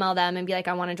can email them and be like,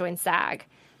 I want to join SAG.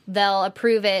 They'll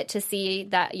approve it to see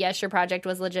that, yes, your project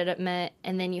was legitimate,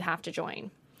 and then you have to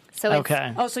join. So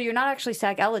Okay. Oh, so you're not actually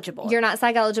SAG eligible. You're not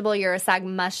SAG eligible. You're a SAG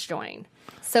must join.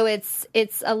 So it's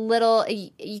a little,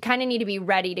 you kind of need to be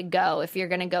ready to go if you're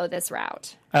going to go this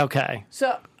route. Okay.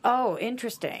 So,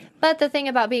 interesting. But the thing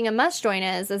about being a must join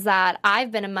is that I've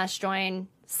been a must join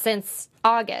since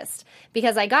August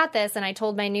because I got this and I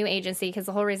told my new agency, because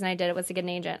the whole reason I did it was to get an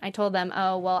agent. I told them,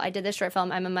 oh, well, I did this short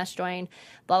film. I'm a must join,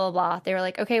 blah, blah, blah. They were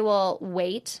like, okay, well,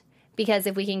 wait, because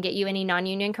if we can get you any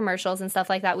non-union commercials and stuff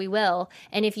like that, we will.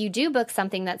 And if you do book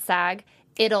something that's SAG,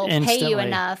 it'll pay you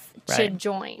enough to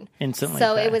join. Instantly.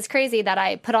 So pay. it was crazy that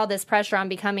I put all this pressure on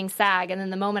becoming SAG, and then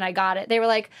the moment I got it, they were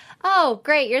like, oh,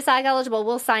 great, you're SAG eligible,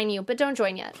 we'll sign you, but don't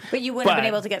join yet. But you wouldn't have been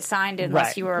able to get signed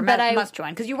unless you were a must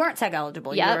join, because you weren't SAG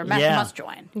eligible. You were a must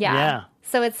join. Yeah.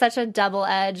 So it's such a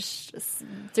double-edged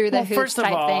through the hoops first of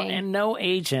type all, thing. and no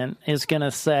agent is going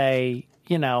to say,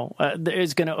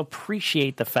 is going to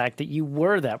appreciate the fact that you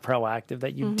were that proactive,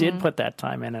 that you did put that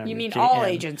time in. You mean all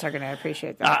agents are going to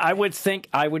appreciate that? I would think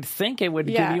it would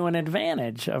give you an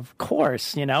advantage, of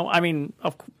course. I mean,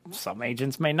 some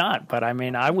agents may not, but I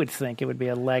mean, I would think it would be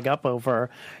a leg up over,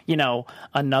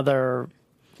 another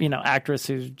actress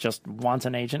who just wants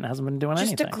an agent and hasn't been doing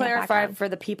anything. Just to clarify for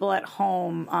the people at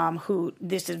home who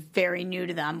this is very new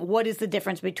to them, what is the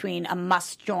difference between a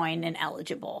must join and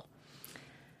eligible?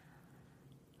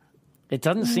 It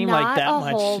doesn't seem like that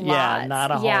much. Yeah,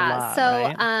 not a whole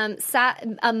lot.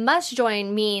 So a must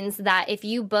join means that if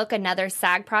you book another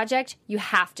SAG project, you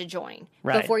have to join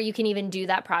before you can even do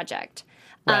that project.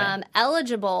 Right.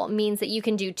 Eligible means that you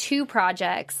can do 2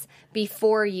 projects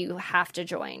before you have to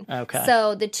join. Okay.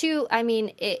 So the 2, I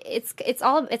mean, it's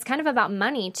kind of about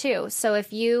money too. So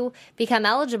if you become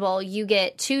eligible, you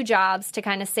get 2 jobs to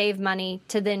kind of save money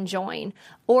to then join,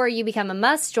 or you become a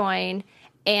must join.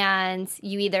 And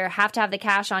you either have to have the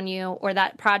cash on you, or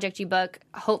that project you book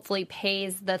hopefully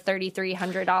pays the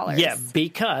 $3,300. Yeah,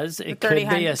 because it could be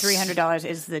 $300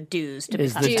 is the dues to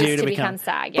become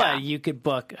SAG. Yeah. But you could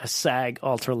book a SAG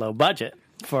ultra low budget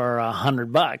for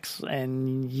 $100,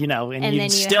 and you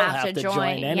still have to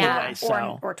join anyway. Yeah.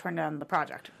 So or turn down the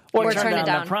project. Or turn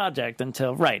down the project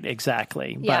until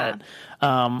exactly. Yeah. But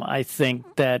I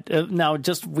think that now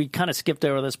we kind of skipped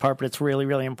over this part, but it's really,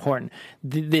 really important.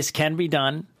 This can be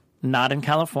done. Not in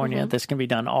California. This can be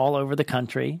done all over the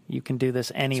country. You can do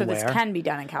this anywhere. So this can be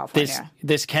done in California.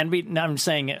 This can be. No, I'm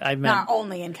saying I meant not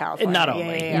only in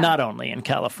California. Not only in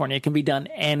California. It can be done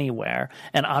anywhere,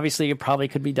 and obviously it probably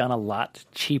could be done a lot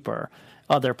cheaper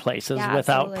other places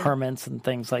without permits and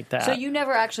things like that. So you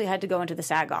never actually had to go into the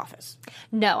SAG office?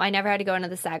 No, I never had to go into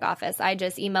the SAG office. I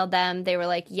just emailed them. They were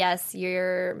like, yes,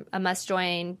 you're a must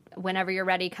join. Whenever you're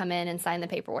ready, come in and sign the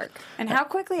paperwork. And how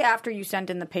quickly after you sent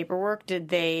in the paperwork did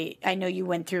they, I know you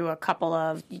went through a couple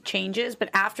of changes, but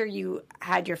after you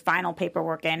had your final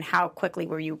paperwork in, how quickly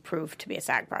were you approved to be a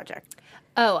SAG project?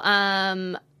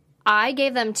 I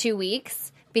gave them 2 weeks.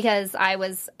 Because I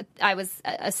was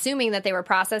assuming that they were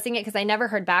processing it, because I never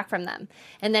heard back from them.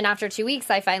 And then after 2 weeks,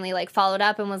 I finally followed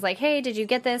up and was like, hey, did you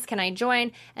get this? Can I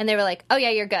join? And they were like, oh,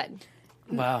 yeah, you're good.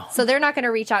 Wow. So they're not going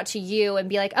to reach out to you and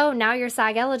be like, oh, now you're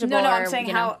SAG eligible. No, I'm saying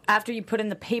how after you put in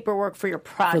the paperwork for your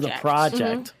project. For the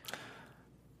project.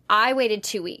 I waited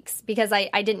 2 weeks because I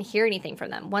didn't hear anything from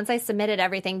them. Once I submitted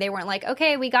everything, they weren't like,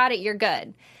 okay, we got it, you're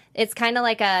good. It's kind of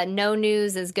like a no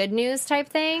news is good news type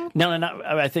thing. No.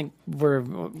 I think we're...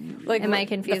 Am I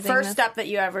confusing the first this? step that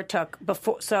you ever took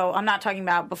before... So I'm not talking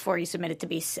about before you submit it to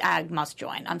be SAG must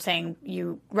join. I'm saying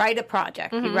you write a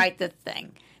project. You write the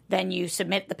thing. Then you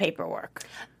submit the paperwork.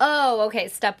 Oh, okay.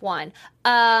 Step 1.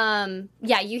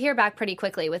 Yeah, you hear back pretty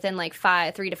quickly within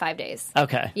 3 to 5 days.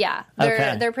 Okay. Yeah,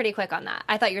 they're pretty quick on that.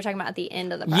 I thought you were talking about at the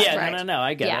end of the project. Yeah, no,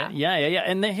 I get it. Yeah.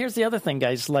 And then here's the other thing,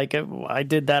 guys. I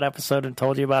did that episode and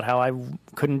told you about how I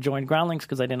couldn't join Groundlings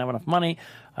because I didn't have enough money.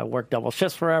 I worked double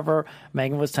shifts forever.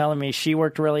 Megan was telling me she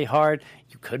worked really hard.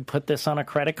 You could put this on a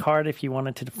credit card if you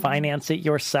wanted to finance it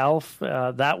yourself.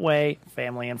 That way,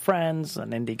 family and friends,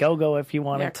 and Indiegogo if you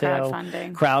wanted to.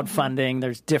 Crowdfunding.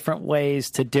 There's different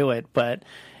ways to do it, but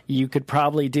you could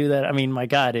probably do that. I mean, my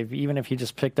God, even if you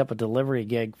just picked up a delivery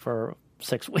gig for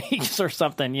 6 weeks or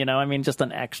something, just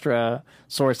an extra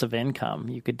source of income,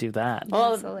 you could do that.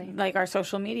 Well, like our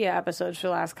social media episodes for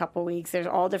the last couple of weeks, there's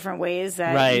all different ways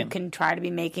that you can try to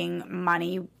be making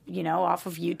money, off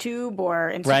of YouTube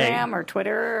or Instagram or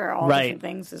Twitter or all different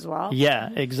things as well. Yeah,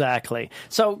 exactly.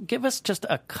 So give us just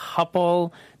a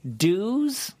couple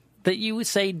do's that you would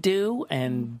say do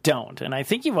and don't? And I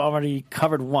think you've already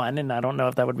covered one, and I don't know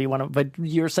if that would be one of, but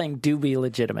you're saying do be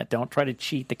legitimate. Don't try to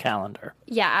cheat the calendar.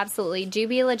 Yeah, absolutely. Do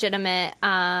be legitimate,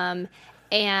 and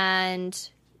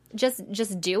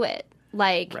just do it.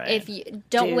 Like, if you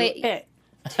don't wait.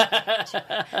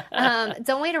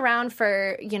 Don't wait around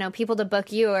for, people to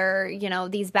book you or,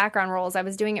 these background roles. I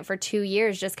was doing it for 2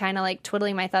 years, just kind of like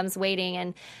twiddling my thumbs waiting,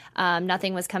 and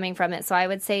nothing was coming from it. So I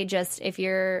would say just if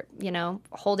you're,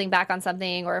 holding back on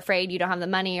something or afraid you don't have the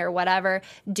money or whatever,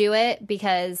 do it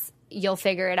because you'll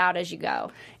figure it out as you go.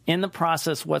 In the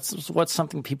process, what's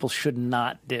something people should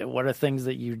not do? What are things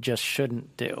that you just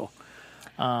shouldn't do?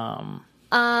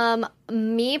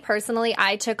 Me personally,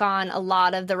 I took on a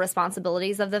lot of the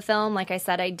responsibilities of the film. Like I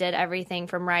said, I did everything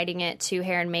from writing it to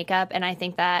hair and makeup, and I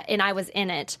think that, and I was in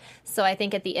it. So I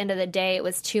think at the end of the day, it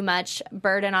was too much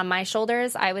burden on my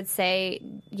shoulders. I would say,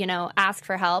 ask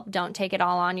for help. Don't take it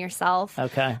all on yourself.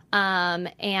 Okay.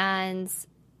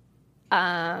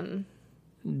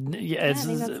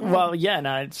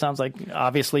 It sounds like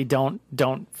obviously don't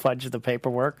fudge the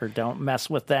paperwork or don't mess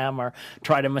with them or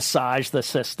try to massage the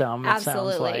system.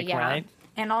 Absolutely, it sounds like, right?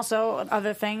 And also,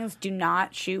 other things, do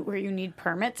not shoot where you need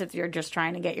permits if you're just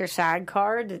trying to get your SAG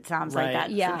card. It sounds like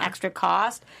that's an extra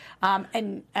cost.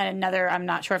 And another, I'm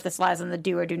not sure if this lies on the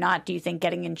do or do not. Do you think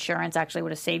getting insurance actually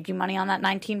would have saved you money on that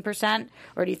 19%?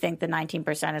 Or do you think the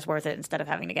 19% is worth it instead of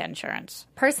having to get insurance?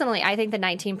 Personally, I think the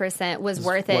 19% was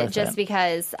worth it just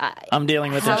because... I'm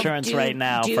dealing with insurance right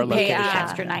now for location. Do pay the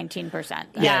extra 19%.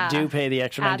 Yeah, do pay the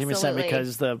extra 19% absolutely.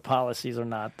 Because the policies are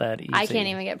not that easy. I can't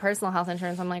even get personal health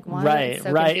insurance. I'm like, what? Right. It's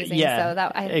so confusing. Yeah,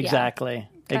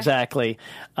 exactly.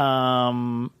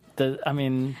 Well,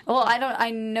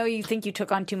 I know you think you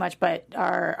took on too much, but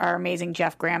our amazing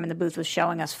Jeff Graham in the booth was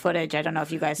showing us footage. I don't know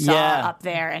if you guys saw up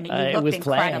there, and you looked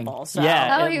incredible. So.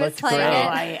 Yeah, he was playing it.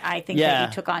 So I think that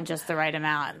you took on just the right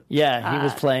amount. Yeah, he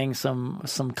was playing some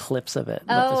clips of it.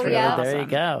 Oh, yeah. There you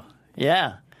go.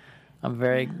 Yeah,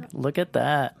 look at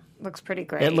that. Looks pretty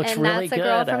great. It looks really good. And that's a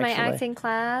girl from actually. my acting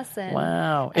class. And,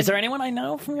 wow. Is there anyone I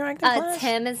know from your acting class?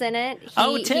 Tim is in it.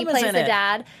 Tim he plays the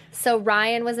dad. So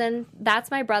Ryan was in.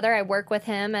 That's my brother. I work with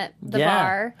him at the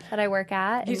bar that I work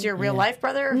at. He's your real life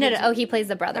brother? No. Oh, he plays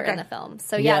the brother in the film.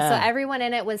 So so everyone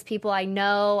in it was people I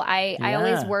know. I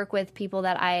always work with people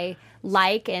that I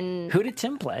like. And who did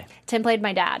Tim play? Tim played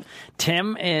my dad.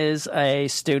 Tim is a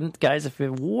student. Guys, if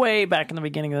you're way back in the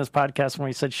beginning of this podcast when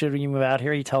we said, should we move out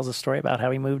here? He tells a story about how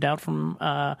he moved out from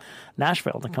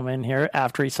Nashville to come in here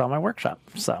after he saw my workshop.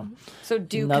 So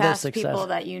do cast success. People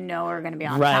that you know are going to be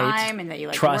on time and that you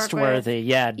like trustworthy.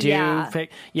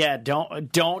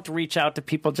 Don't reach out to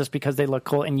people just because they look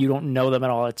cool and you don't know them at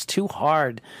all. It's too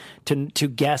hard to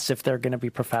guess if they're going to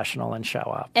be professional and show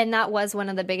up. And that was one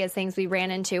of the biggest things we ran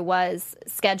into was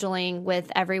scheduling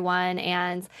with everyone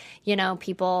and,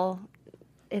 people,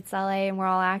 it's LA and we're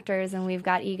all actors and we've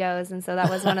got egos. And so that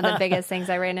was one of the biggest things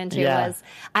I ran into was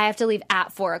I have to leave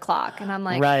at 4:00. And I'm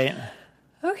like, right.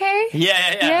 Okay.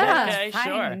 Yeah.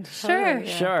 Okay, sure.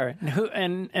 Sure. Who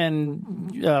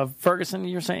and Ferguson,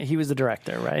 you're saying he was the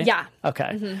director, right? Yeah.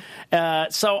 Okay. Mm-hmm.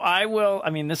 So I will.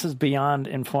 I mean, this is beyond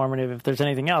informative. If there's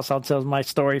anything else, I'll tell my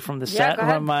story from the set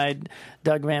from my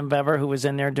Doug Van Bever, who was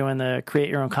in there doing the Create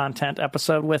Your Own Content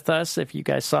episode with us. If you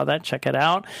guys saw that, check it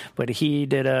out. But he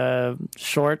did a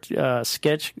short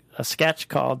sketch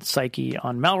called Psyche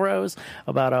on Melrose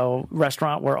about a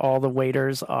restaurant where all the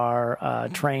waiters are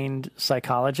trained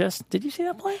psychologists. Did you see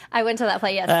that play? I went to that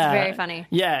play, yes. It's very funny.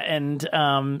 Yeah,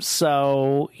 and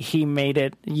so he made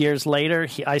it years later.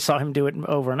 I saw him do it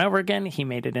over and over again. He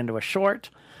made it into a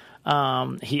short.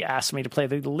 He asked me to play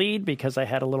the lead because I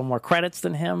had a little more credits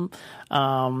than him.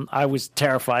 I was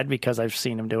terrified because I've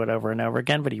seen him do it over and over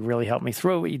again, but he really helped me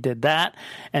through it. He did that.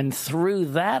 And through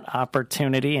that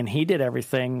opportunity, and he did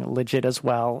everything legit as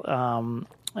well,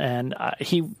 and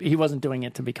he wasn't doing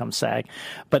it to become SAG.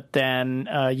 But then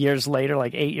years later,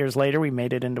 like 8 years later, we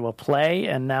made it into a play,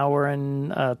 and now we're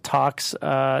in talks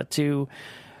to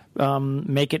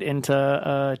make it into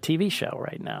a TV show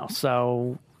right now.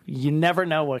 So you never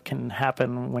know what can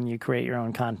happen when you create your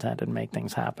own content and make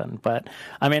things happen. But,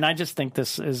 I mean, I just think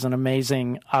this is an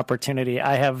amazing opportunity.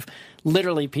 I have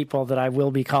literally people that I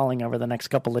will be calling over the next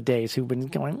couple of days who've been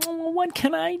going, what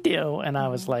can I do? And I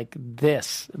was like,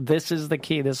 this is the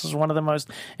key. This is one of the most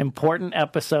important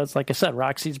episodes. Like I said,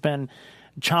 Roxy's been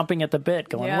chomping at the bit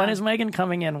going, when is Megan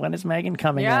coming in? When is Megan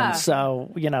coming in?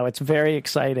 So, it's very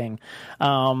exciting.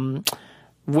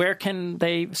 where can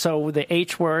they? So the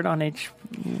H word on H.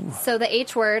 So the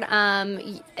H word,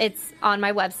 it's on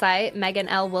my website,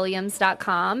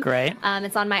 meganlwilliams.com. Great.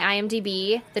 It's on my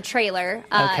IMDb, the trailer.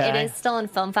 Okay. It is still in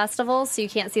film festivals, so you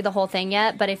can't see the whole thing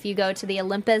yet. But if you go to the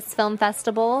Olympus Film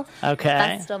Festival, if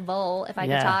I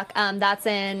can talk, that's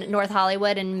in North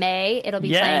Hollywood in May. It'll be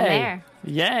playing there.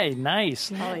 Yay,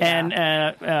 nice. yeah.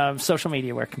 And social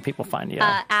media, where can people find you?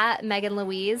 At Megan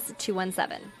Louise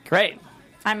 217. Great.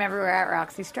 I'm everywhere at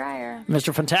Roxy Stryer.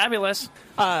 Mr. Fantabulous.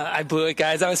 I blew it,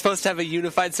 guys. I was supposed to have a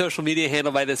unified social media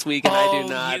handle by this week, and I do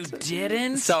not. You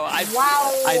didn't? So I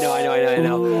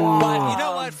know. But you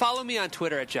know what? Follow me on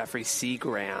Twitter at Jeffrey C.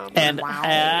 Graham. And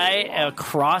I,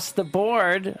 across the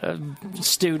board,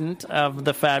 student of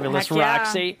the fabulous Heck yeah.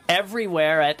 Roxy,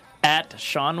 everywhere at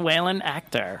Sean Whalen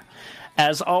Actor.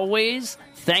 As always,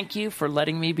 thank you for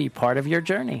letting me be part of your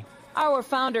journey. Our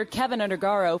founder, Kevin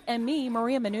Undergaro, and me,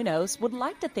 Maria Menounos, would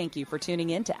like to thank you for tuning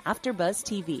in to AfterBuzz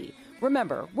TV.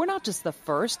 Remember, we're not just the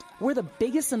first, we're the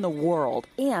biggest in the world,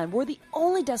 and we're the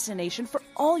only destination for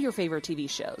all your favorite TV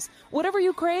shows. Whatever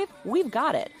you crave, we've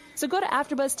got it. So go to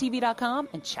AfterBuzzTV.com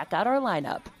and check out our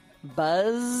lineup.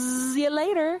 Buzz you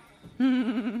later.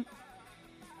 The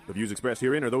views expressed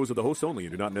herein are those of the hosts only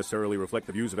and do not necessarily reflect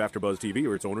the views of AfterBuzz TV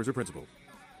or its owners or principals.